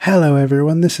Hello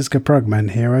everyone, this is Caprogman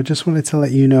here. I just wanted to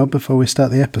let you know before we start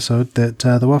the episode that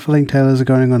the Waffling Tailors are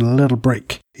going on a little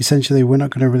break. Essentially, we're not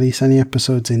going to release any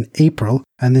episodes in April,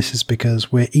 and this is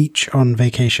because we're each on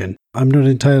vacation. I'm not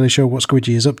entirely sure what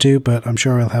Squidgy is up to, but I'm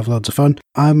sure he'll have loads of fun.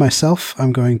 I myself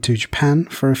am going to Japan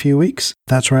for a few weeks.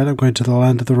 That's right, I'm going to the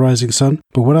land of the rising sun.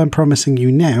 But what I'm promising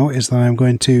you now is that I'm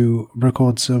going to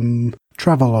record some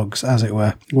travelogues, as it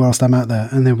were, whilst I'm out there,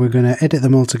 and then we're going to edit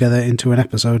them all together into an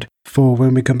episode for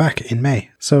when we come back in May.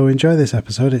 So enjoy this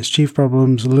episode. It's Chief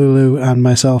Problems, Lulu, and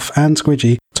myself, and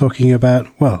Squidgy talking about,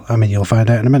 well, I mean, you'll find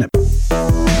out in a minute.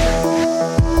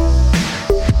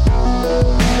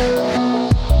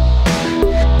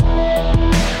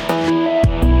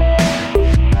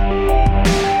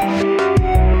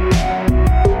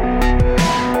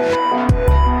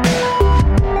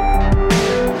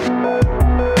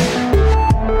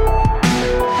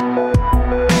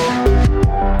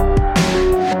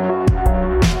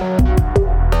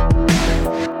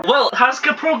 Has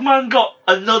Caprogman got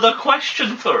another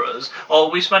question for us, or are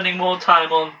we spending more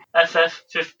time on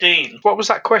FF15? What was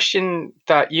that question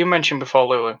that you mentioned before,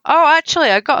 Lulu? Oh, actually,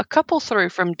 I got a couple through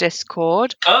from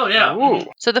Discord. Oh, yeah. Ooh.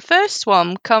 So the first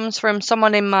one comes from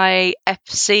someone in my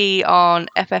FC on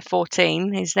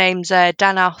FF14. His name's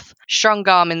Danath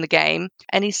Strongarm in the game.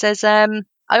 And he says,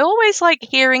 I always like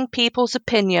hearing people's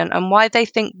opinion on why they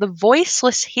think the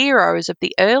voiceless heroes of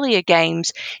the earlier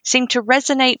games seem to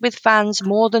resonate with fans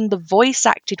more than the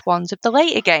voice-acted ones of the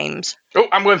later games. Oh,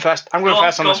 I'm going first. I'm going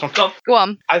first on this one. Go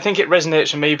on. I think it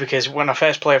resonates with me because when I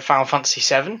first played Final Fantasy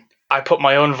VII, I put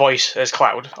my own voice as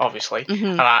Cloud, obviously,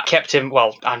 and I kept him,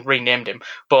 well, I renamed him.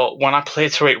 But when I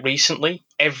played through it recently,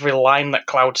 every line that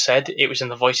Cloud said, it was in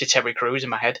the voice of Terry Crews in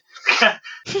my head.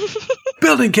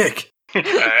 Building kick!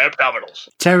 Abdominals.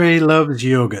 Terry loves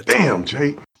yogurt. Damn,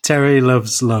 Jake. Terry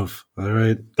loves love. All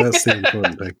right, that's the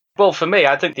important thing. Well, for me,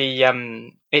 I think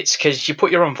it's because you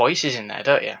put your own voices in there,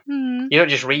 don't you? You don't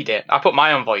just read it. I put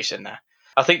my own voice in there.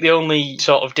 I think the only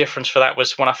sort of difference for that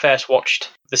was when I first watched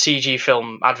the CG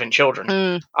film Advent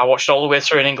Children. I watched all the way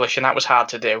through in English, and that was hard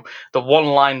to do. The one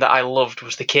line that I loved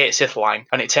was the Kate Sith line,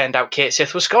 and it turned out Kate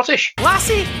Sith was Scottish.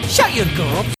 Lassie, shut your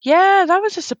gob. Yeah, that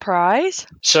was a surprise.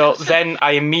 So then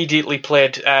I immediately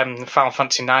played Final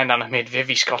Fantasy IX, and I made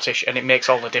Vivi Scottish, and it makes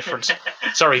all the difference.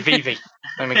 Sorry, Vivi.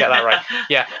 Let me get that right.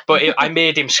 Yeah, but I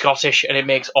made him Scottish, and it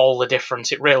makes all the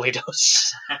difference. It really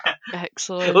does.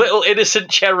 Excellent. Little innocent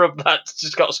cherub that's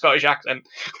just got a Scottish accent.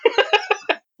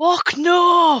 Och,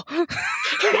 no!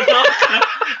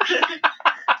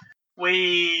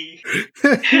 My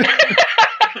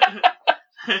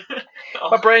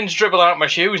brain's dribbling out my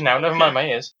shoes now, never mind my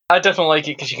ears. I definitely like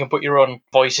it because you can put your own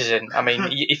voices in. I mean,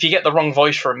 if you get the wrong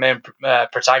voice for a main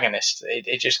protagonist,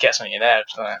 it just gets on your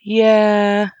nerves, doesn't it?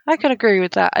 Yeah, I can agree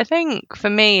with that. I think for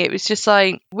me, it was just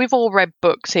like, we've all read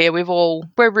books here,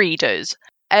 we're readers,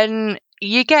 and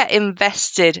you get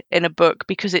invested in a book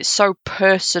because it's so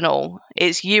personal.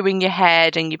 It's you in your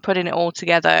head and you're putting it all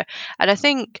together. And I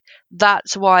think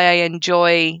that's why I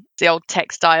enjoy the old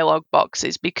text dialogue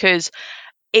boxes, because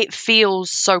it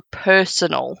feels so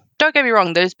personal. Don't get me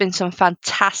wrong, there's been some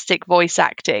fantastic voice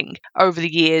acting over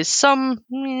the years. Some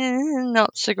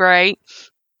not so great,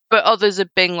 but others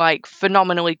have been like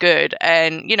phenomenally good.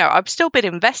 And, you know, I've still been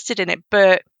invested in it,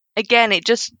 but again,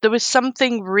 there was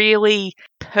something really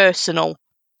personal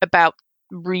about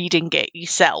reading it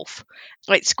yourself.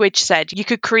 Like Squidge said, you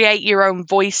could create your own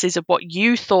voices of what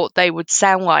you thought they would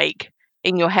sound like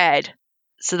in your head.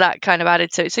 So that kind of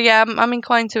added to it. So yeah, I'm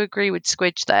inclined to agree with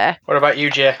Squidge there. What about you,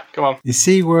 Jay? Come on. You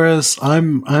see, whereas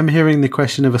I'm hearing the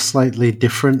question of a slightly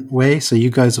different way. So you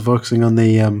guys are focusing on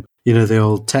the the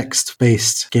old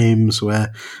text-based games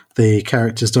where the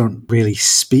characters don't really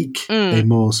speak. They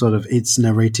more sort of, it's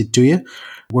narrated to you.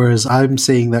 Whereas I'm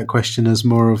seeing that question as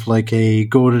more of like a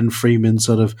Gordon Freeman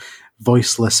sort of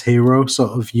voiceless hero,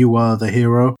 sort of you are the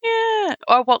hero. Yeah,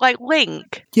 or what, like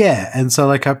Link? Yeah, and so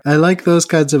like I like those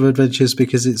kinds of adventures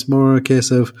because it's more a case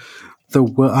of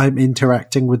I'm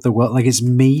interacting with the world, like it's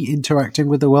me interacting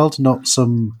with the world, not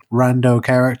some rando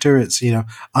character. It's,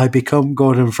 I become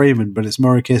Gordon Freeman, but it's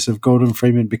more a case of Gordon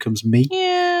Freeman becomes me.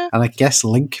 Yeah. And I guess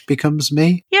Link becomes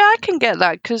me. Yeah, I can get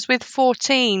that, because with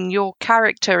 14, your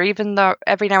character, even though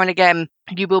every now and again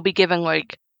you will be given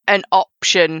like an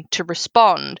option to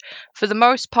respond, for the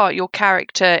most part your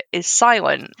character is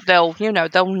silent. They'll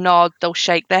nod, they'll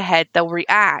shake their head, they'll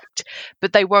react,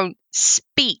 but they won't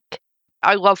speak.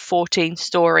 I love 14's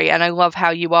story, and I love how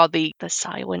you are the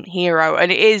silent hero.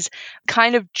 And it is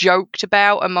kind of joked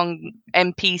about among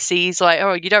NPCs, like,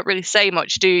 oh, you don't really say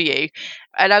much, do you?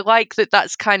 And I like that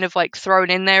that's kind of like thrown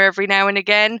in there every now and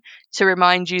again to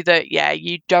remind you that, yeah,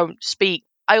 you don't speak,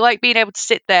 I like being able to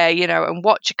sit there, and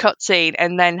watch a cutscene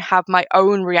and then have my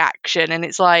own reaction. And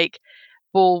it's like,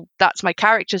 well, that's my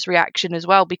character's reaction as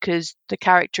well, because the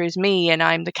character is me and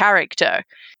I'm the character.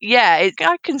 Yeah,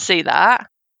 I can see that.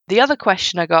 The other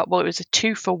question I got, well, it was a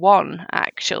 2-for-1,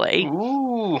 actually.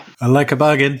 Ooh. I like a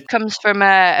bargain. Comes from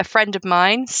a friend of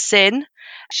mine, Sin.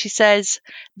 She says,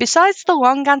 besides the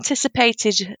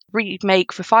long-anticipated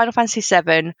remake for Final Fantasy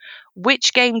VII,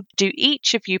 which game do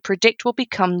each of you predict will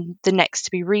become the next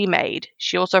to be remade?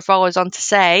 She also follows on to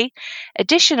say,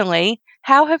 additionally,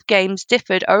 how have games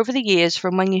differed over the years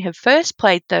from when you have first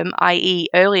played them, i.e.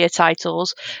 earlier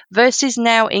titles, versus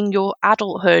now in your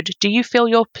adulthood? Do you feel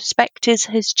your perspectives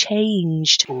has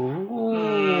changed?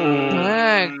 Ooh.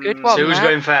 Good one, So who's Matt.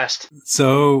 going first?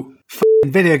 So,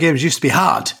 video games used to be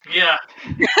hard. Yeah.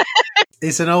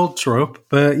 It's an old trope,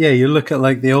 but yeah, you look at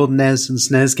like the old NES and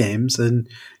SNES games, and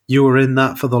you were in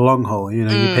that for the long haul. You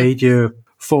paid your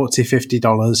 $40,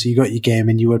 $50, you got your game,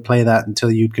 and you would play that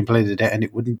until you'd completed it, and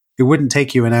it wouldn't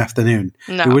take you an afternoon.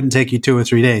 No. It wouldn't take you 2 or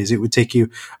 3 days. It would take you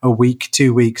a week,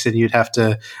 2 weeks, and you'd have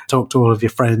to talk to all of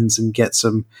your friends and get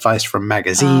some advice from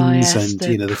magazines and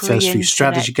the first few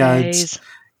strategy guides. Days.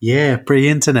 Yeah,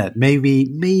 pre-internet. Maybe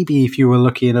if you were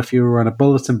lucky enough, you were on a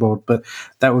bulletin board, but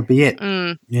that would be it.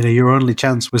 Your only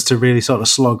chance was to really sort of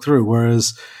slog through.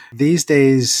 Whereas these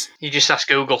days, You just ask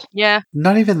Google. Yeah.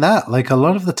 not even that. Like a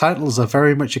lot of the titles are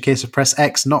very much a case of press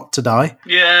X not to die.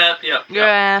 Yeah.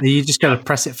 You just got to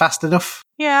press it fast enough.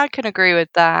 Yeah, I can agree with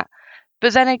that.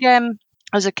 But then again,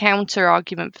 as a counter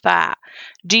argument for that,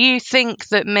 do you think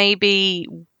that maybe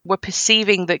we're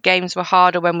perceiving that games were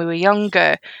harder when we were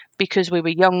younger because we were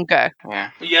younger?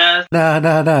 Yeah.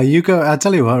 No. You go. I'll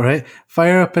tell you what, right?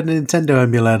 Fire up a Nintendo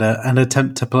emulator and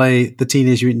attempt to play the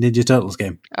Teenage Mutant Ninja Turtles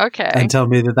game. Okay. And tell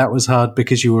me that was hard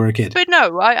because you were a kid. But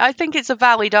no, I think it's a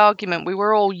valid argument. We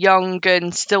were all young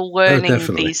and still learning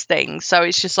definitely. these things. So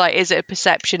it's just like, is it a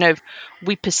perception of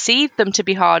we perceived them to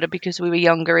be harder because we were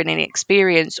younger and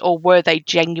inexperienced, or were they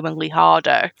genuinely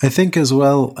harder? I think as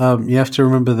well, you have to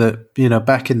remember that,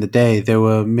 back in the day, there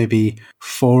were maybe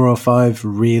 4 or 5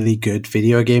 really good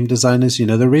video game designers.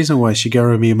 The reason why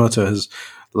Shigeru Miyamoto has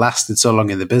lasted so long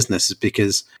in the business is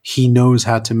because he knows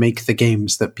how to make the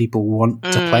games that people want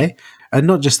to play. And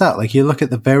not just that, like you look at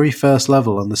the very first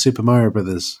level on the Super Mario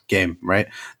Brothers game, right?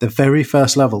 The very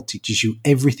first level teaches you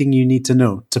everything you need to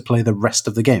know to play the rest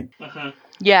of the game.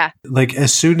 Yeah. Like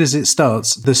as soon as it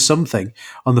starts, there's something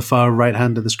on the far right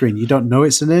hand of the screen. You don't know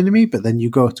it's an enemy, but then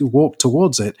you go to walk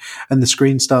towards it and the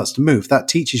screen starts to move. That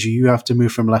teaches you have to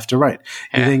move from left to right.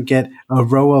 You then get a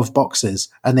row of boxes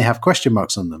and they have question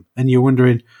marks on them. And you're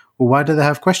wondering, well, why do they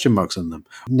have question marks on them?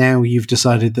 Now you've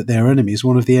decided that they're enemies.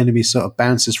 One of the enemies sort of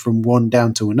bounces from one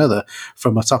down to another,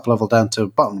 from a top level down to a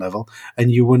bottom level.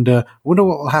 And you wonder what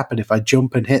will happen if I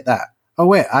jump and hit that? Oh,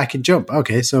 wait, I can jump.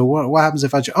 Okay, so what happens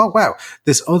if I jump? Oh, wow,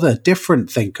 this other different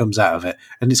thing comes out of it,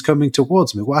 and it's coming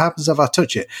towards me. What happens if I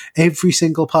touch it? Every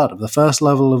single part of the first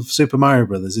level of Super Mario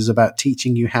Brothers is about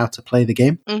teaching you how to play the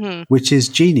game, which is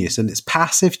genius. And it's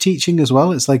passive teaching as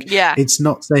well. It's like, it's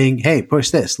not saying, hey,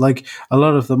 push this. Like a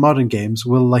lot of the modern games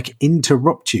will like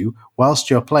interrupt you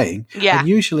whilst you're playing. Yeah. And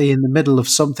usually in the middle of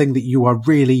something that you are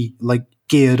really like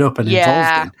geared up and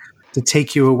involved in, to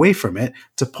take you away from it,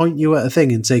 to point you at a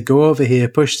thing and say, go over here,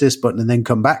 push this button, and then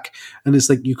come back. And it's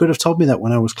like, you could have told me that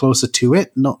when I was closer to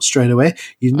it, not straight away.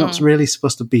 You're not really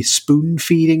supposed to be spoon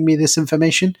feeding me this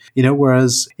information,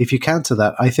 whereas if you counter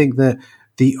that, I think that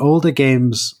the older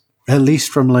games, at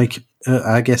least from like,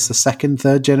 I guess the second,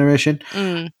 third generation,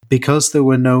 because there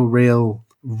were no real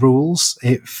rules,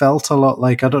 it felt a lot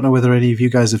like, I don't know whether any of you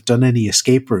guys have done any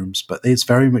escape rooms, but it's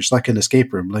very much like an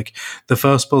escape room. Like the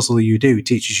first puzzle you do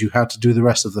teaches you how to do the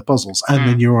rest of the puzzles, and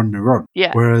then you're on your own. Yeah.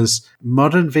 Whereas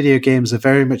modern video games are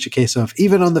very much a case of,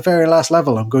 even on the very last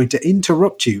level, I'm going to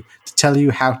interrupt you to tell you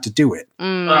how to do it.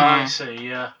 Oh, I see.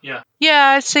 Yeah. Yeah,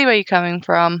 I see where you're coming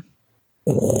from.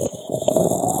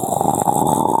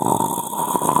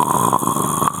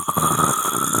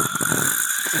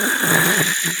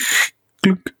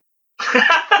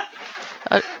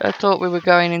 I thought we were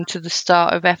going into the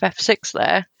start of FF6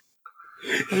 there.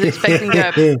 I was expecting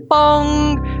a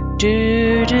bong,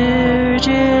 do do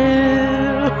do.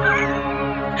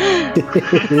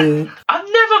 I've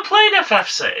never played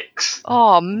FF6.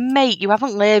 Oh, mate, you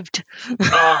haven't lived.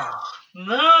 Oh,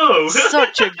 no.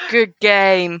 Such a good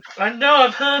game. I know,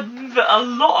 I've heard a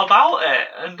lot about it,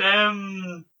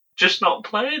 and just not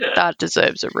played it. That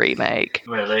deserves a remake.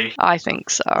 Really? I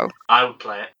think so. I would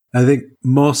play it. I think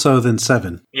more so than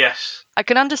 7. Yes. I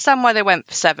can understand why they went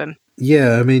for 7.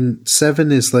 Yeah, I mean,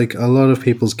 7 is like a lot of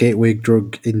people's gateway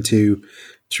drug into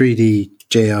 3D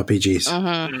JRPGs.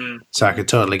 Mm-hmm. So I could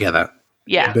totally get that.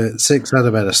 Yeah. But 6 had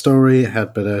a better story, it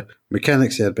had better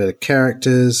mechanics, it had better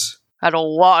characters. Had a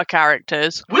lot of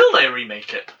characters. Will they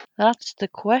remake it? That's the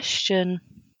question.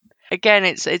 Again,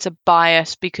 it's a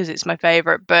bias because it's my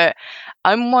favourite, but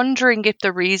I'm wondering if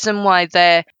the reason why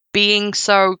they're being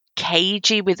so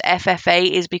cagey with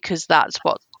FF8 is because that's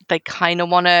what they kind of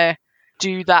want to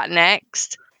do that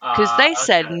next. Because they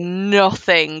said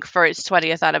nothing for its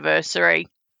 20th anniversary.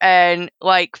 And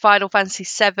like Final Fantasy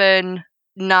 7,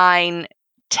 9,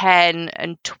 10,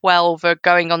 and 12 are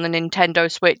going on the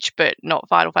Nintendo Switch, but not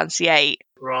Final Fantasy 8.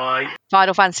 Right.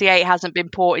 Final Fantasy 8 hasn't been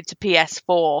ported to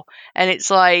PS4, and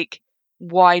it's like,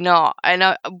 why not?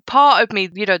 And part of me,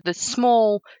 the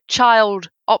small child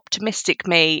optimistic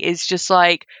me is just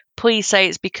like, please say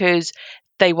it's because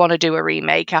they want to do a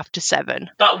remake after 7.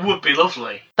 That would be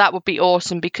lovely. That would be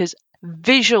awesome because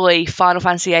visually, Final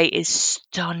Fantasy 8 is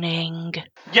stunning.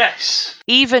 Yes.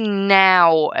 Even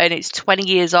now, and it's 20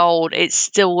 years old, it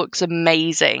still looks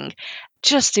amazing.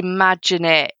 Just imagine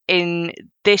it in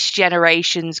this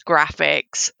generation's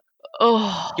graphics.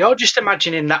 Oh, You're just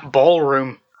imagining that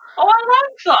ballroom. Oh, I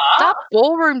like that. that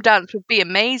ballroom dance would be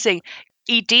amazing.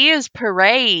 Idea's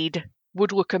parade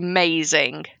would look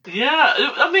amazing. Yeah,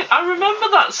 I mean, I remember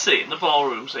that scene, the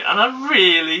ballroom scene, and I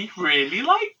really, really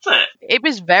liked it. It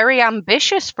was very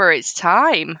ambitious for its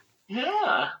time.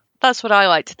 Yeah. That's what I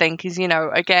like to think is,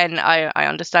 again, I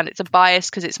understand it's a bias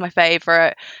because it's my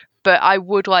favourite, but I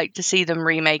would like to see them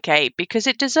remake 8 because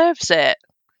it deserves it.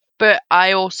 But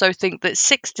I also think that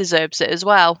 6 deserves it as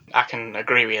well. I can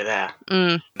agree with you there.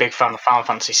 Big fan of Final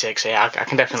Fantasy 6. Yeah, I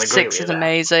can definitely agree with 6 you is there.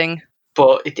 amazing.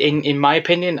 But in my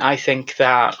opinion, I think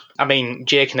that, I mean,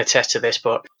 Jay can attest to this,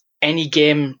 but any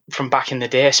game from back in the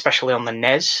day, especially on the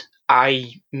NES,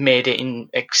 I made it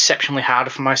exceptionally harder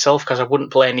for myself because I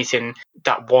wouldn't play anything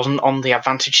that wasn't on the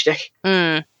Advantage stick.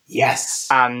 Yes.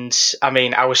 And, I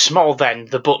mean, I was small then.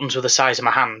 The buttons were the size of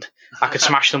my hand. I could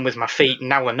smash them with my feet,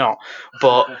 now they're not.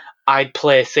 But I'd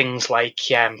play things like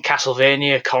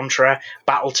Castlevania, Contra,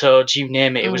 Battletoads, you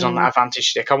name it. It was on that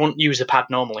Advantage stick. I wouldn't use the pad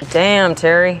normally. Damn,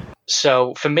 Terry.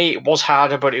 So for me, it was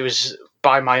harder, but it was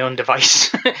by my own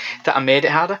device that I made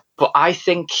it harder. But I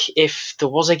think if there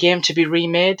was a game to be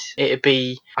remade, it'd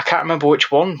be, I can't remember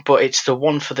which one, but it's the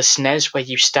one for the SNES where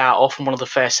you start off and one of the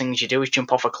first things you do is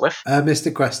jump off a cliff.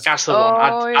 Mystic Quest. That's the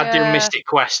one. I'd do Mystic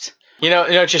Quest.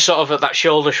 Just sort of at that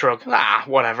shoulder shrug.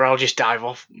 Whatever, I'll just dive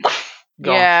off.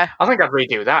 Gone. Yeah. I think I'd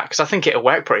redo that because I think it'll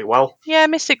work pretty well. Yeah,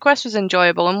 Mystic Quest was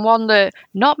enjoyable and one that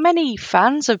not many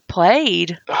fans have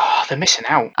played. Oh, they're missing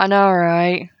out. I know,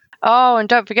 right? Oh, and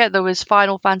don't forget there was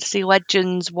Final Fantasy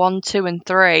Legends 1, 2, and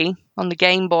 3 on the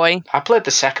Game Boy. I played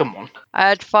the second one. I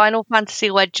had Final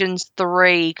Fantasy Legends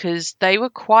 3 because they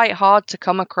were quite hard to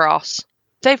come across.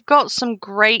 They've got some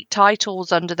great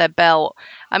titles under their belt.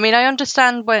 I mean, I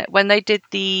understand when they did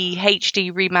the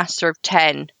HD remaster of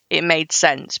 10, it made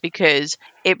sense because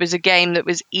it was a game that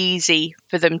was easy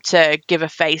for them to give a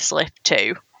facelift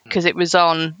to because it was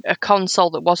on a console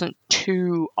that wasn't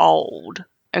too old.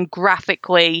 And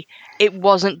graphically, it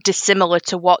wasn't dissimilar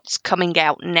to what's coming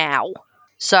out now.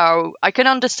 So I can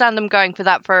understand them going for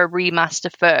that for a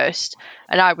remaster first.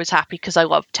 And I was happy because I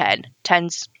love 10.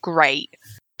 10's great.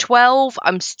 12,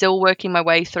 I'm still working my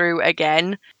way through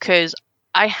again because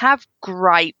I have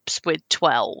gripes with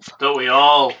 12. Don't we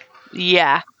all?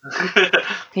 Yeah.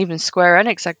 Even Square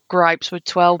Enix had gripes with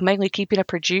 12, mainly keeping a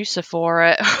producer for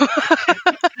it.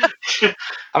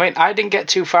 I mean, I didn't get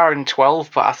too far in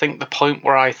 12, but I think the point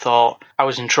where I thought I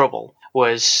was in trouble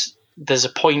was there's a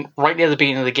point right near the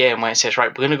beginning of the game where it says, right,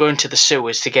 we're going to go into the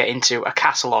sewers to get into a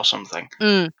castle or something.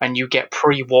 And you get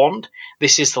pre-warned.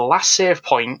 This is the last save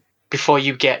point before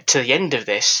you get to the end of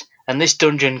this. And this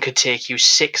dungeon could take you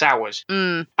 6 hours.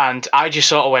 And I just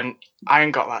sort of went, I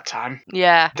ain't got that time.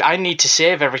 Yeah. I need to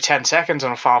save every 10 seconds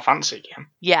on a Final Fantasy game.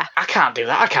 Yeah. I can't do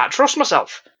that. I can't trust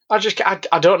myself. I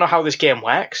don't know how this game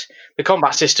works. The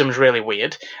combat system's really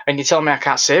weird. And you tell me I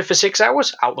can't save for 6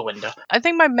 hours? Out the window. I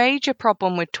think my major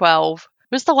problem with 12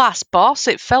 was the last boss.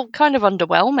 It felt kind of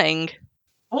underwhelming.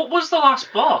 What was the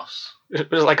last boss?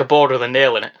 It was like a board with a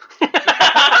nail in it.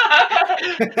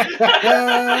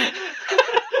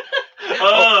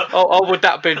 Or would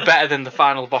that have been better than the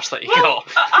final boss that you got?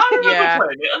 I remember Yeah.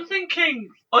 playing it and thinking,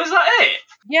 is that it?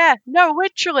 Yeah, no,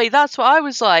 literally, that's what I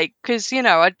was like. Because,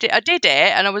 I did it,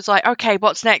 and I was like, okay,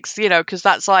 what's next? Because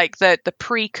that's like the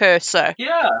precursor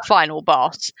Yeah. final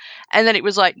boss. And then it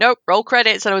was like, nope, roll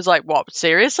credits. And I was like, what,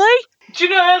 seriously? Do you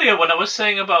know earlier when I was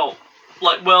saying about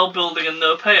like world building and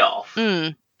no payoff?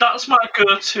 That's my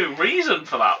go-to reason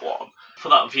for that one, for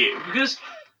that view, because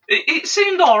it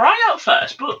seemed alright at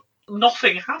first, but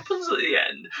nothing happens at the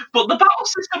end. But the battle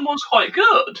system was quite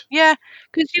good. Yeah,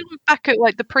 because you look back at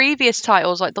like the previous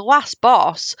titles, like the last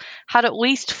boss had at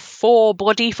least 4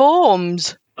 bloody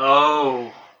forms.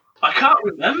 Oh, I can't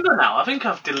remember now. I think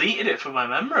I've deleted it from my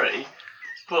memory.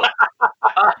 But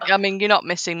I mean, you're not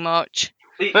missing much.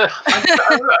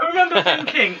 I remember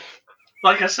thinking,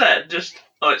 like I said, just,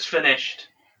 it's finished.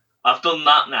 I've done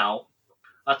that now.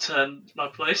 I turned my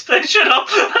PlayStation off,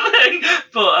 I think.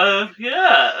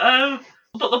 But,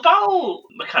 but the battle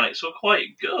mechanics were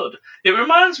quite good. It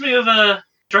reminds me of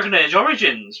Dragon Age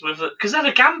Origins, because they had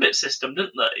a gambit system,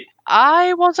 didn't they?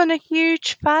 I wasn't a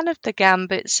huge fan of the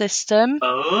Gambit system.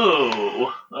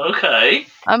 Oh, okay.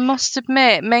 I must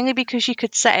admit, mainly because you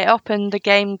could set it up and the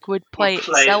game would play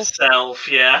itself.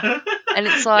 Yeah. And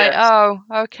it's like, Yes. oh,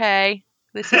 okay,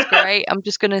 this is great. I'm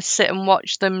just going to sit and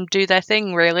watch them do their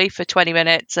thing, really, for 20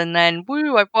 minutes, and then,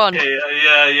 woo, I've won. Yeah.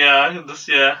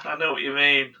 I know what you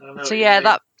mean. So yeah,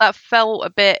 that felt a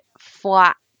bit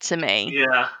flat to me.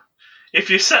 Yeah. If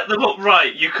you set them up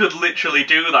right, you could literally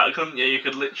do that, couldn't you? You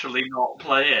could literally not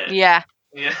play it. Yeah,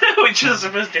 Which I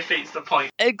suppose defeats the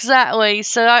point. exactly.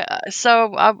 So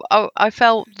I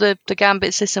felt the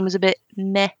Gambit system was a bit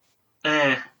meh.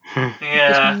 Yeah.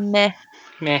 Just meh.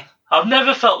 Meh. I've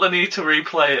never felt the need to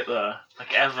replay it though,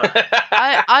 like ever.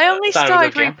 I only Sounded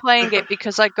started good, yeah. replaying it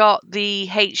because I got the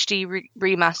HD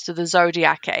remaster, the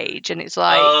Zodiac Age, and it's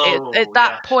like at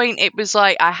that point it was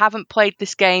like I haven't played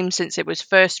this game since it was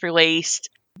first released.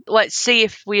 Let's see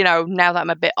if now that I'm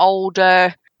a bit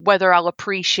older, whether I'll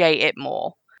appreciate it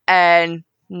more. And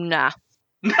nah.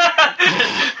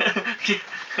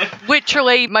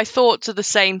 Literally, my thoughts are the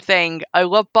same thing. I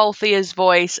love Balthia's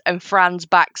voice, and Fran's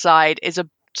backside is a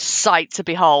sight to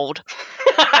behold.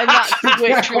 And that's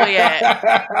literally it.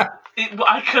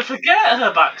 I could forget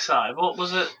her backside. What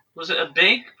was it? Was it a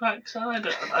big backside?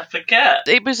 I forget.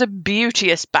 It was a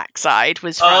beauteous backside,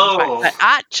 was Fran's backside.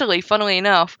 Actually, funnily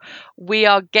enough, we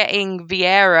are getting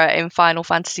Viera in Final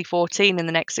Fantasy XIV in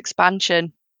the next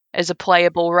expansion as a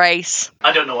playable race.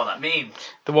 I don't know what that means.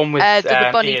 The one with the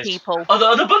bunny ears. people.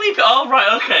 Oh, the bunny people. Oh,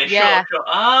 right, okay, Yeah. sure.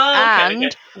 Ah, okay,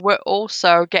 And we're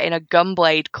also getting a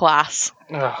Gunblade class.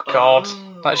 Oh, God.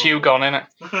 Oh. That's you gone, innit?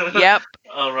 Yep.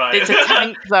 All right. It's a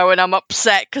tank, though, and I'm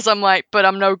upset because I'm like, but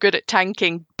I'm no good at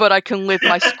tanking, but I can live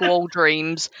my squall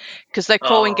dreams. Because they're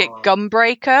calling it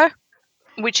Gunbreaker,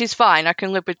 which is fine. I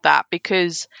can live with that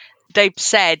because they've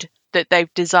said that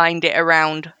they've designed it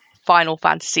around Final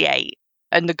Fantasy VIII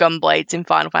and the Gunblades in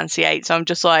Final Fantasy VIII. So I'm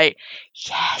just like,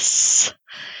 yes!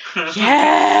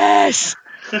 Yes!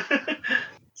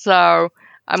 So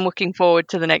I'm looking forward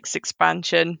to the next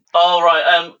expansion. All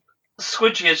right.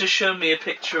 Squidgy has just shown me a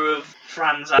picture of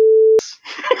Fran's ass.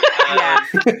 Yeah.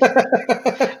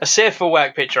 A safe for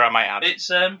work picture, I might add. It's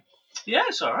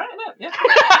it's all right, isn't it? Yeah.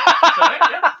 It's all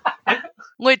right, yeah.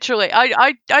 Literally,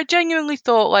 I genuinely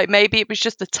thought like maybe it was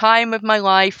just the time of my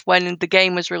life when the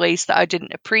game was released that I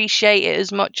didn't appreciate it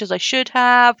as much as I should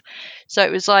have. So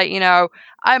it was like,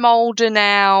 I'm older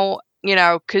now,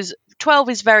 because 12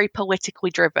 is very politically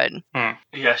driven.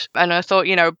 Yes. And I thought,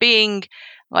 being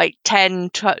like 10,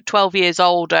 12 years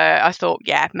older, I thought,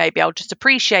 yeah, maybe I'll just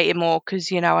appreciate it more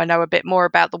because, I know a bit more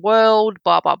about the world,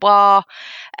 blah, blah, blah.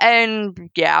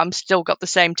 And yeah, I'm still got the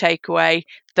same takeaway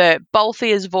that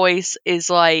Balthia's voice is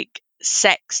like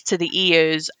sex to the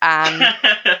ears and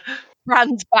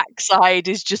Fran's backside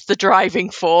is just the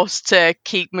driving force to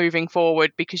keep moving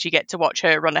forward because you get to watch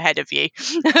her run ahead of you.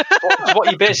 What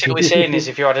you're basically saying is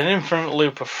if you had an infinite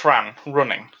loop of Fran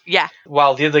running, Yeah.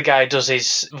 while the other guy does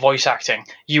his voice acting,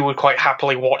 you would quite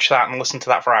happily watch that and listen to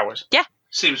that for hours. Yeah.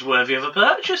 Seems worthy of a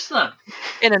purchase then.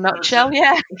 In a nutshell,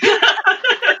 yeah.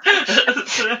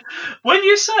 When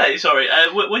you say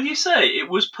it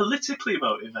was politically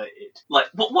motivated, like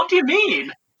what do you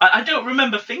mean? I don't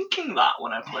remember thinking that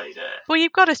when I played it. Well,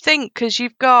 you've got to think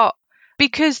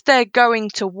because they're going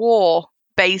to war,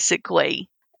 basically,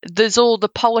 there's all the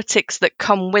politics that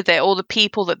come with it, all the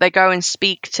people that they go and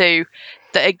speak to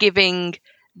that are giving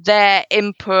their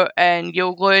input, and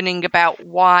you're learning about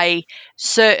why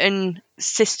certain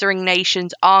sistering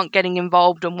nations aren't getting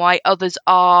involved and why others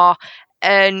are.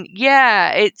 And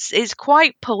yeah, it's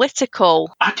quite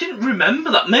political. I didn't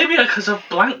remember that. Maybe because I've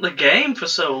blanked the game for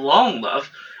so long that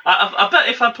I bet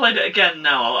if I played it again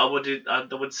now, I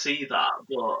would see that.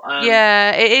 But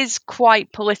Yeah, it is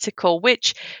quite political,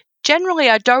 which generally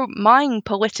I don't mind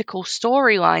political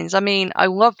storylines. I mean, I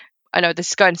know this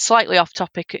is going slightly off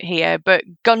topic here, but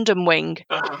Gundam Wing,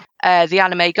 the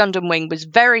anime Gundam Wing, was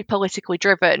very politically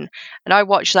driven. And I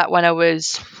watched that when I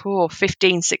was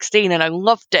 15, 16, and I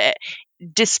loved it,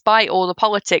 despite all the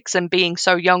politics and being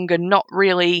so young and not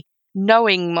really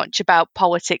knowing much about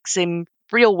politics in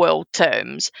real world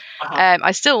terms,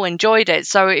 I still enjoyed it.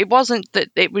 So it wasn't that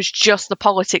it was just the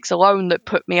politics alone that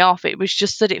put me off. It was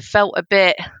just that it felt a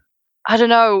bit, I don't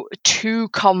know, too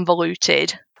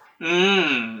convoluted.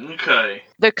 Okay.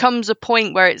 There comes a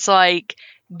point where it's like,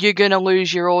 you're going to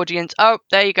lose your audience. Oh,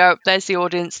 there you go. There's the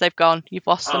audience. They've gone. You've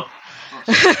lost them.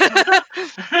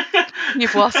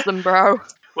 You've lost them, bro.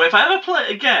 Well, if I ever play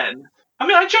it again, I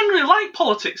mean, I generally like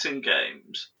politics in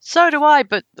games. So do I,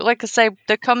 but like I say,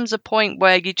 there comes a point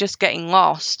where you're just getting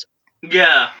lost.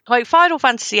 Yeah. Like Final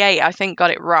Fantasy VIII, I think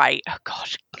got it right. Oh God,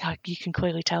 you can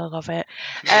clearly tell I love it.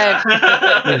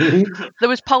 There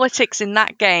was politics in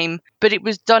that game, but it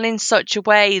was done in such a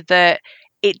way that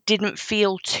it didn't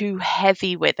feel too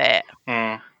heavy with it.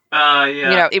 Yeah. You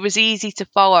know, it was easy to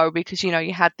follow because, you know,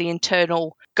 you had the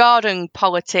internal garden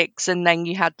politics, and then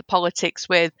you had the politics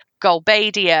with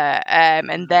Golbadia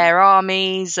and their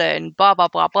armies and blah, blah,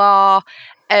 blah, blah.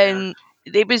 And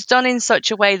it was done in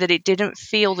such a way that it didn't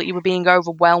feel that you were being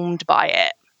overwhelmed by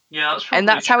it. Yeah, that's and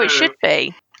that's true. how it should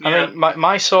be. Yeah. I mean,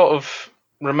 my sort of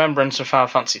remembrance of Final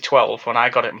Fantasy XII when I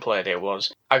got it and played it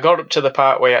was I got up to the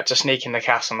part where you had to sneak in the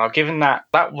castle. Now, given that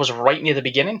was right near the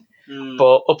beginning,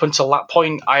 but up until that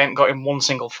point, I hadn't got in one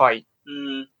single fight.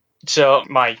 So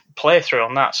my playthrough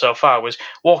on that so far was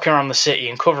walking around the city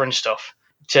and covering stuff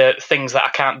to things that I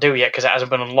can't do yet because it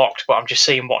hasn't been unlocked, but I'm just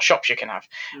seeing what shops you can have.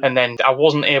 And then I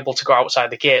wasn't able to go outside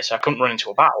the gate, so I couldn't run into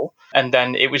a battle. And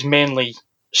then it was mainly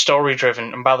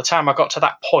story-driven, and by the time I got to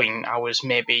that point, I was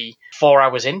maybe 4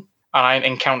 hours in, and I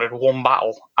encountered one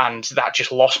battle, and that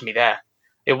just lost me there.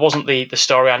 It wasn't the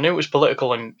story. I knew it was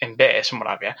political in base and what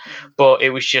have you, but it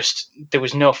was just, there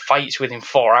was no fights within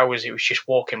 4 hours. It was just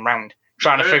walking around,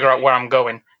 trying to figure out where I'm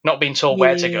going, not being told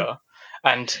where to go.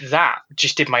 And that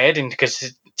just did my head in,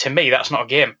 because to me, that's not a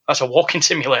game. That's a walking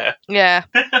simulator. Yeah.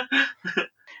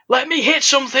 Let me hit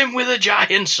something with a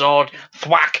giant sword.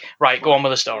 Thwack. Right, go on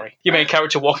with the story. Your main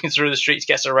character walking through the streets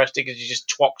gets arrested because you just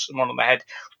twacked someone on the head.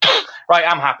 Right,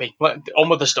 I'm happy. On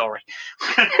with the story.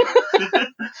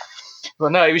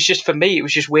 But no, it was just, for me, it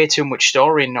was just way too much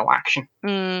story and no action.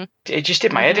 It just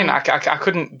did my head in. I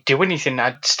couldn't do anything.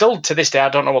 Still, to this day, I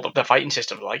don't know what the fighting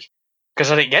system's like,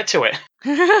 because I didn't get to it.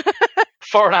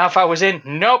 4.5 hours in,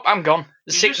 nope, I'm gone.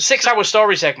 Six-hour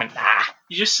story segment, nah.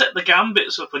 You just set the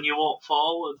gambits up and you walk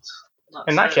forward.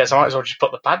 In that case, I might as well just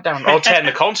put the pad down or turn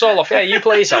the console off. Yeah, you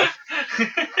play yourself.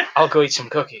 I'll go eat some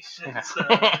cookies. Yeah.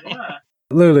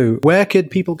 Lulu, where could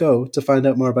people go to find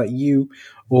out more about you,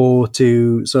 or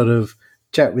to sort of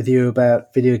chat with you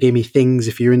about video gamey things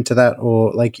if you're into that?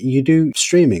 Or, like, you do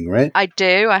streaming, right? I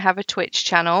do. I have a Twitch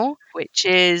channel, which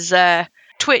is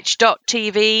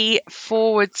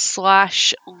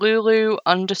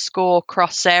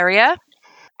twitch.tv/Lulu_crossarea.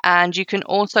 And you can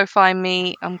also find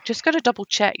me, I'm just going to double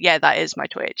check. Yeah, that is my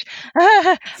Twitch.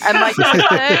 And my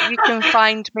Twitter, you can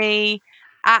find me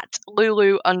at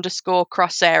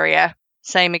Lulu_crossarea.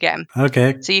 Same again.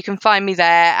 Okay. So you can find me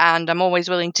there, and I'm always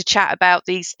willing to chat about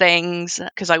these things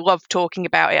because I love talking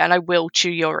about it, and I will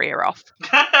chew your ear off.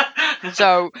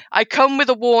 So I come with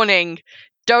a warning.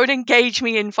 Don't engage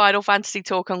me in Final Fantasy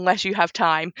talk unless you have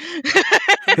time.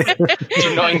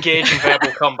 Do not engage in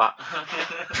verbal combat.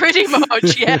 Pretty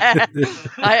much, yeah.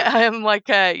 I am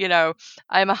like I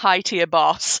am a high tier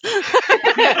boss.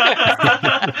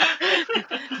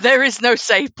 There is no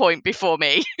save point before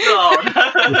me.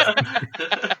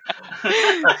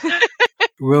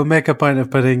 We'll make a point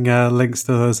of putting links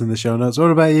to those in the show notes.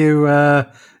 What about you,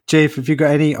 Chief? Have you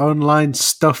got any online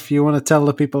stuff you want to tell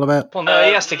the people about? Well, no,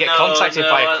 he has to get contacted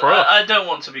by a crow. I don't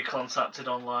want to be contacted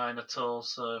online at all.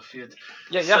 So if you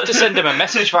have to send him a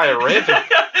message via Raven.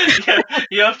 Yeah,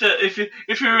 you have to. If you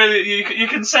really, you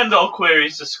can send all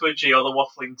queries to Squidgy or the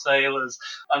Waffling Tailors,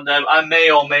 and I may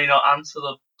or may not answer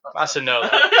them. That's a no.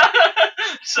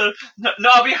 So no,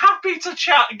 I'll be happy to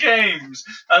chat games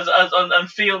and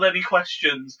field any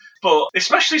questions, but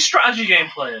especially strategy game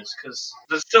players, because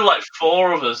there's still like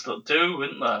 4 of us that do,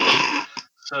 isn't there?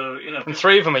 So and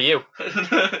 3 of them are you.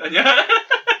 Yeah.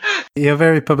 Your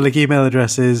very public email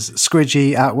address is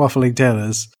squidgy@Waffling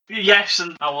Tailors. Yes,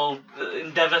 and I will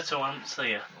endeavour to answer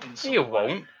you. You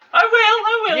won't. I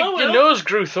will. Your nose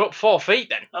grew up 4 feet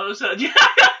then. Yeah,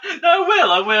 no,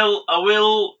 I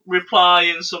will reply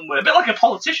in some way. A bit like a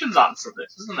politician's answer,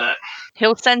 this, isn't it?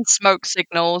 He'll send smoke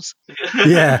signals.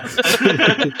 Yeah.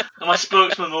 And my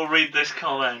spokesman will read this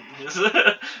comment.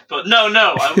 But no,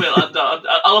 I will.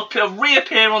 I'll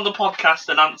reappear on the podcast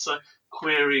and answer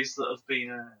queries that have been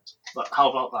But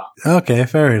how about that? Okay,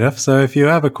 fair enough. So if you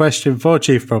have a question for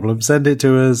Chief Problem, send it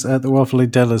to us at the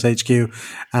Waffling Tellers HQ,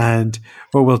 and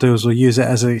what we'll do is we'll use it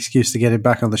as an excuse to get him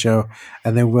back on the show,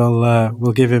 and then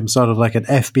we'll give him sort of like an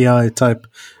FBI type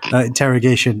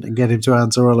interrogation and get him to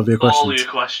answer all of your questions. All your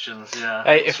questions, yeah.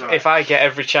 Hey, if I get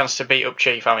every chance to beat up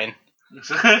Chief, I'm in.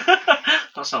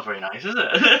 That's not very nice, is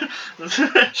it?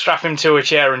 Strap him to a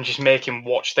chair and just make him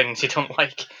watch things he don't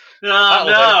like.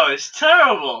 No, it's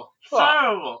terrible.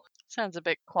 Terrible. Sounds a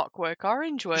bit Clockwork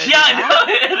Orange word. Yeah, I know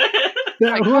it is.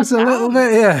 That was a little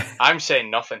bit, yeah. I'm saying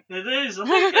nothing. It is. I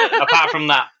like it. Apart from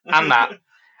that, and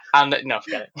no,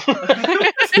 forget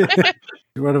it.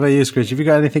 What about you, Scrooge? Have you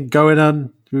got anything going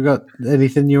on? Have you got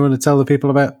anything you want to tell the people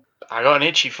about? I got an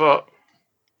itchy foot.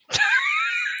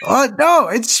 Oh, no,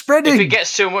 it's spreading. If it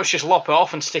gets too much, just lop it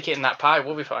off and stick it in that pie.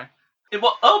 We'll be fine.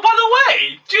 Oh, by the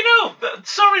way, do you know,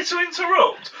 sorry to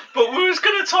interrupt, but we was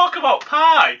going to talk about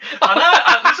pie, and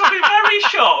this will be very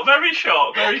short.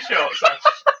 So.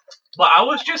 But I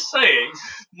was just saying,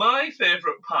 my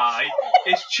favourite pie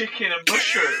is chicken and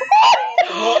mushroom.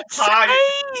 What pie?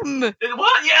 Same!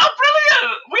 What? Yeah,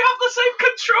 brilliant! We have the same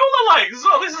controller legs,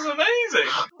 so this is amazing.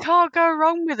 Can't go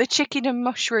wrong with a chicken and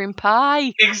mushroom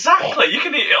pie. Exactly, you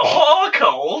can eat it hot or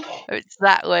cold.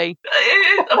 Exactly.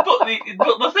 But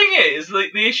the thing is,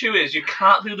 the issue is, you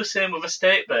can't do the same with a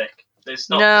steak bake. It's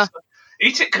not. No.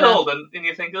 Eat it cold and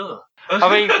you think, oh.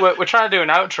 I mean, we're trying to do an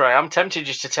outro. I'm tempted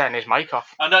just to turn his mic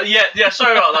off. I know, yeah,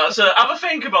 sorry about that. So have a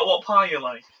think about what pie you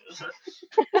like.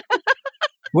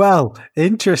 Well,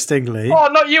 interestingly, Oh,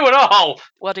 not you at all!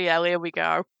 Bloody hell, here we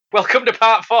go. Welcome to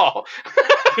part 4.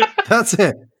 that's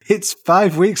it. It's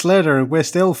 5 weeks later and we're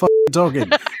still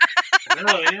talking.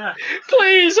 Oh, yeah.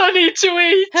 Please, I need to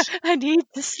eat. I need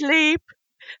to sleep.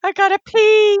 I gotta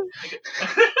pee.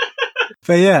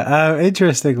 But yeah,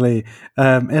 interestingly,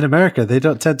 in America, they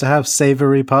don't tend to have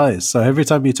savory pies. So every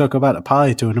time you talk about a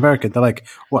pie to an American, they're like,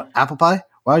 what, apple pie?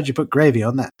 Why would you put gravy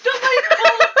on that? Don't they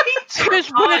call pizza Because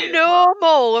a pie? we're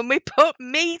normal and we put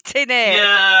meat in it.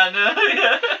 Yeah, no,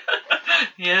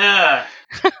 yeah.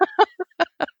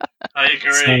 I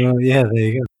agree. So yeah, there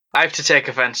you go. I have to take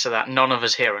offence to that. None of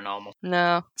us here are normal.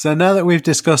 No. So now that we've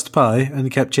discussed pie and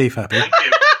kept Chief happy, Thank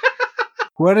you.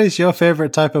 what is your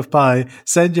favourite type of pie?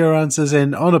 Send your answers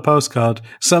in on a postcard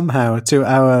somehow to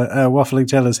our Waffling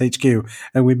Tellers HQ,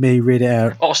 and we may read it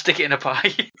out. Or stick it in a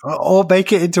pie. Or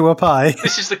bake it into a pie.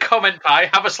 This is the comment pie.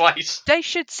 Have a slice. They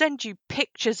should send you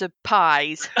pictures of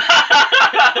pies.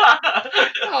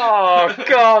 Oh,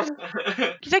 God.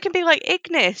 They can be like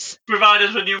Ignis. Provide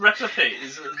us with new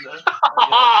recipes.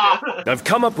 I've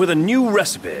come up with a new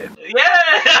recipe.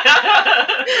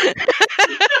 Yeah!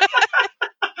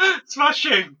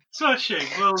 Smashing.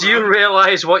 Well Do you done.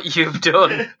 realise what you've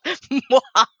done?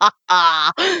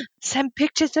 Send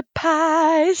pictures of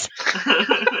pies.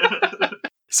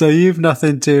 So you've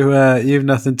nothing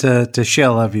to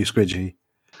shell, have you, Squidgy?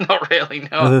 Not really,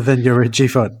 no. Other than your itchy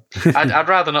foot. I'd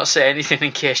rather not say anything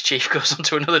in case Chief goes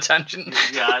onto another tangent.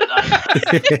 Yeah,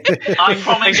 I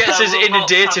promise. And gets I us will not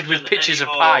inundated with tangent pictures of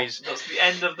anymore. pies. That's the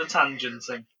end of the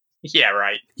tangenting. Yeah,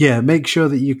 right. Yeah, make sure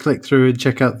that you click through and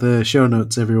check out the show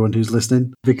notes, everyone who's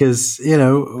listening, because,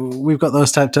 we've got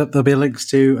those typed up. There'll be links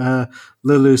to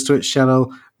Lulu's Twitch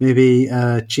channel, maybe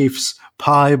Chief's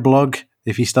pie blog,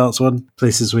 if he starts one,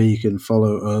 places where you can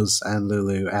follow us and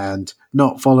Lulu and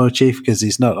not follow Chief because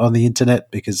he's not on the internet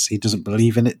because he doesn't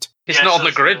believe in it. It's not on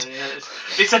the grid. Yeah,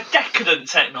 it's a decadent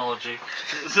technology.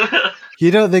 You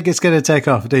don't think it's going to take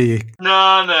off, do you?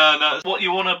 No. What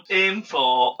you want to aim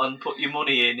for and put your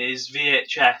money in is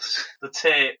VHS, the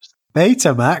tapes.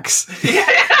 Betamax?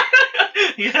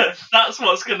 Yeah, that's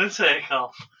what's going to take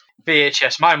off.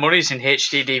 VHS. My money's in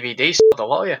HD DVD, so the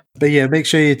lot of you. But yeah, make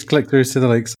sure you click through to the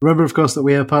links. Remember, of course, that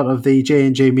we are part of the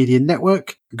J&J Media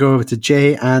Network. Go over to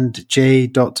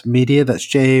jandj.media. That's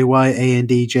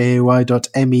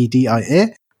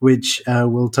jayandjay.media, which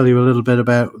will tell you a little bit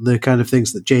about the kind of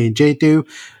things that J&J do.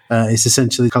 It's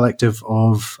essentially a collective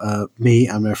of me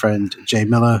and my friend Jay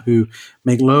Miller who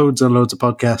make loads and loads of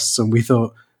podcasts. And we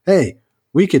thought, hey,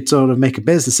 we could sort of make a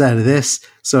business out of this.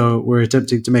 So we're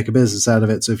attempting to make a business out of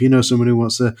it. So if you know someone who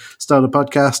wants to start a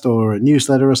podcast or a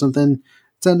newsletter or something,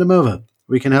 send them over.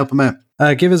 We can help them out.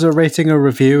 Give us a rating or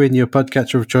review in your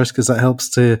podcatcher of choice because that helps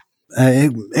to,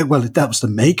 it helps to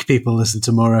make people listen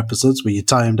to more episodes where you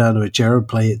tie them down to a chair and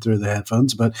play it through the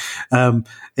headphones. But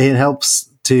it helps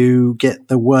to get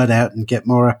the word out and get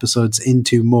more episodes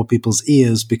into more people's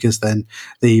ears because then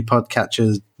the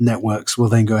podcatcher networks will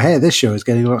then go, hey, this show is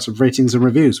getting lots of ratings and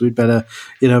reviews. We'd better,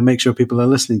 make sure people are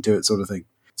listening to it sort of thing.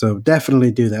 So definitely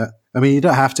do that. I mean, you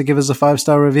don't have to give us a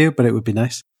 5-star review, but it would be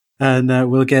nice.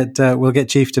 And we'll get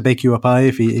Chief to bake you a pie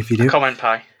if you do. Comment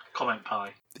pie. Comment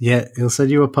pie. Yeah, he'll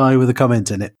send you a pie with a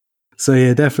comment in it. So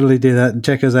yeah, definitely do that and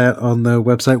check us out on the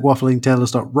website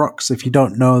wafflingtailors.rocks. If you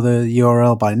don't know the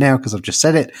URL by now, because I've just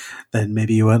said it, then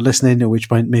maybe you weren't listening, at which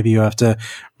point maybe you have to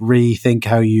rethink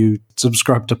how you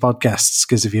subscribe to podcasts,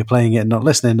 because if you're playing it and not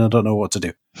listening, I don't know what to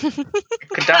do. You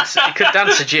could dance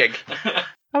a jig. That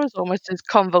was almost as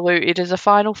convoluted as a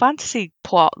Final Fantasy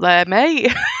plot there,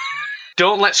 mate.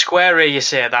 Don't let Square hear you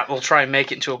say that. We'll try and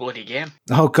make it into a bloody game.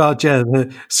 Oh god, yeah,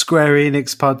 the Square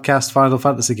Enix podcast Final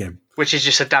Fantasy game. Which is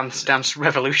just a Dance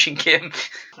Revolution game.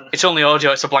 It's only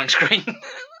audio, it's a blank screen.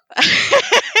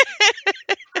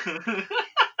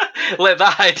 Let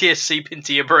that idea seep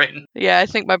into your brain. Yeah, I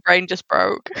think my brain just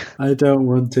broke. I don't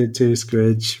want it to,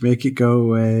 Squidge. Make it go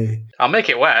away. I'll make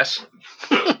it worse.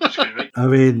 I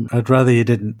mean, I'd rather you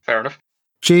didn't. Fair enough.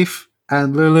 Chief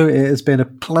and Lulu, it has been a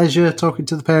pleasure talking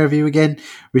to the pair of you again.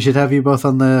 We should have you both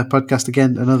on the podcast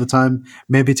again another time.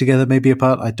 Maybe together, maybe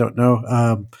apart. I don't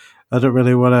know. I don't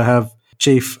really want to have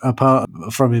Chief apart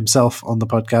from himself on the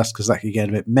podcast because that could get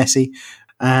a bit messy.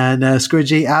 And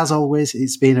Squidgy, as always,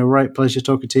 it's been a right pleasure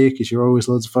talking to you because you're always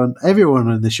loads of fun. Everyone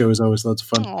on the show is always loads of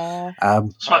fun.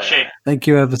 Smashing. Thank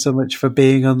you ever so much for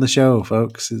being on the show,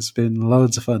 folks. It's been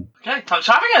loads of fun. Okay, thanks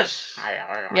for having us.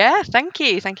 Yeah, thank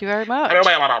you. Thank you very much.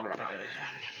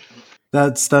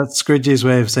 That's Squidgy's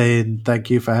way of saying thank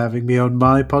you for having me on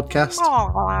my podcast.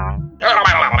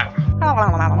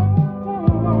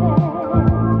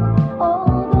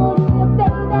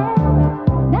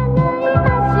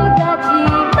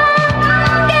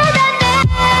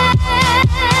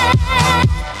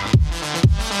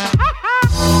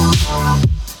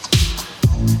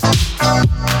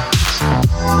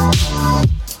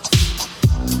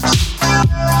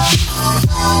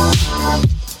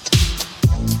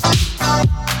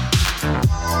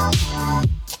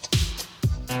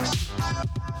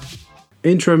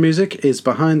 Intro music is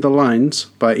Behind the Lines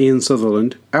by Ian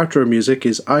Sutherland. Outro music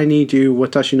is I Need You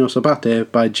Watashi no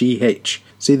Sobate by GH.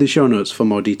 See the show notes for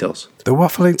more details. The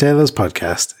Waffling Tailors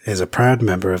podcast is a proud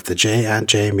member of the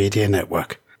J&J Media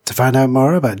Network. To find out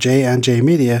more about J&J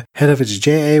Media, head over to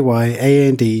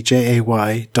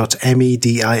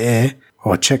jayandjay.media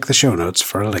or check the show notes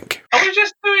for a link. Are we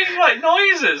just doing like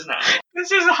noises now?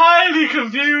 This is highly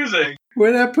confusing.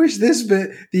 When I push this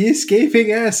bit, the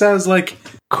escaping air sounds like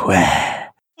quack.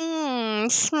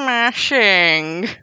 Smashing.